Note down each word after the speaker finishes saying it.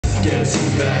Guess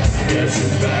who's back? Guess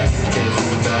who's back? Guess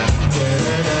who's back?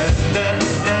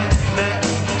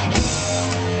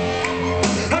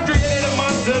 I created a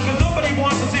monster cause nobody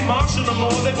wants to see Marshall no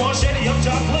more. They want shitty, I'm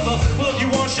chopped liver. Well, if you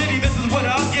want shitty, this is what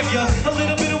I'll give you. A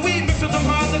little bit of weed mixed with some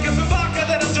hard looking for vodka.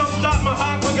 That'll jumpstart my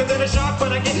heart quicker than a shock.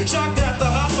 But I get shocked at the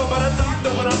hospital by the doctor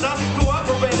when I'm not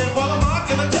cooperating. While I'm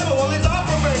mocking the devil while he's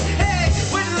operating. Hey,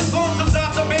 when did this phone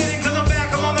stop debating? Cause I'm back,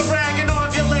 I'm on the brag and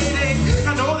ovulating.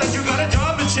 I know that you got a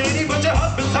job and shady, but your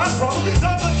husband's hot problem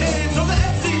complicated. So the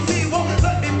FCC won't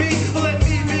let me be. Let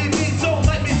me be me, so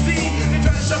let me see. They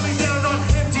try to shut me down on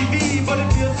MTV, but it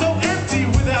feels so empty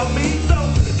without me. So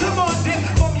come on, dip,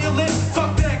 bump your lips.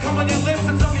 Fuck that, come on your lips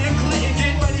and tell me you're clean.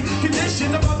 Get ready,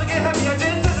 conditions about to get heavy. I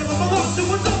didn't set it with a lawsuit.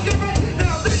 What's up, get ready?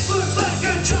 Now this looks like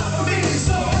a job for me.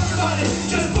 So everybody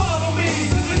just follow me.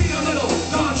 Cause we need a little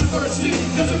controversy.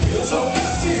 Cause it feels so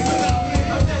empty without me.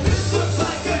 This looks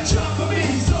like a job for me.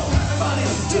 So everybody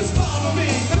just follow me.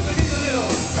 Cause we need a little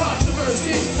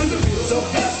controversy. Cause it feels so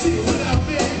empty without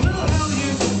me. Little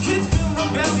hellions, kids feel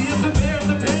rebellious. The bears,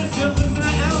 the parents still listen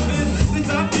to Elvis. They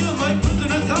stop feeling like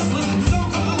prisoners helpless. So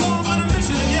come along on a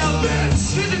mission and yell, bitch.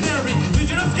 Visionary,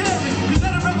 vision of scary. Is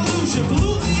that a revolution?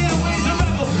 Pollute the airways and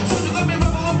rebel. So just let me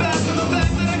rebel on back to the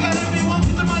fact that I got everyone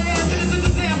kissing my ass and it's a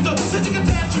disaster. Such a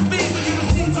catastrophe. But you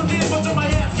just need something much on my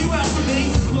ass. You ask for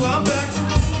me. Well, I'm back.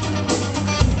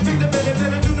 Think the better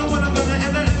than I do know what I'm gonna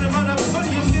end up and run up.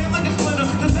 Funny, you stand like a splinter.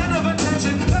 The center of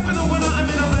attention. After the winner, I'm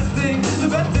interesting. The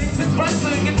best thing since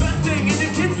wrestling, investing in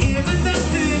your kids' ears and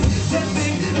nesting.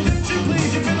 Testing, attention please.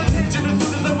 You feel attention as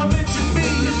soon as someone mentions me.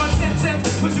 It's my 10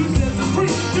 cents, but 2 cents is free.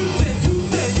 2 cents, 2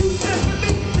 cents, you cents with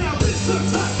me. Now this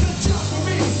looks like a job for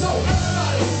me. So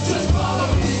everybody just follow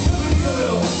me. Cause we need a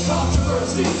little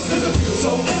controversy. Cause it feels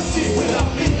so empty without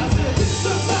me. I said this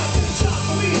looks like a job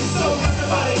for me. So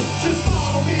everybody just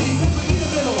follow me. Cause we need a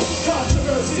little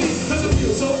controversy. Cause it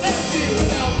feels so empty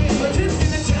without me. But this in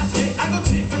the casket, I go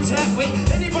tit for tat. Wait,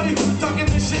 anybody who's talking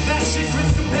this shit, that shit,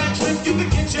 Chris Patrick, you can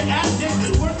get your ass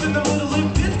kicked. Worse than the little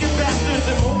limp biscuit bastards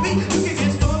that mold me. You can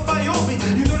get stoned by Obi.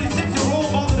 You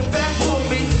 36-year-old ball in the back below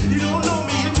me. You don't know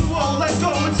me, you're too old, let's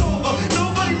go, it's over.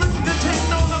 Nobody listen to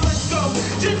techno, now let's go.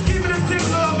 Just give it a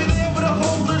signal, I'll be there with a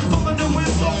whole list full of the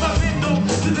whistles. I've been no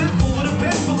to this full with a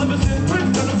pen full of a sin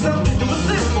prince and himself into a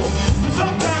symbol.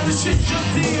 Sometimes the shit just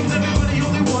seems everybody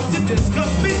only wants to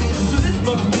discuss me. So this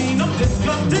must mean I'm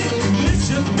disgusting.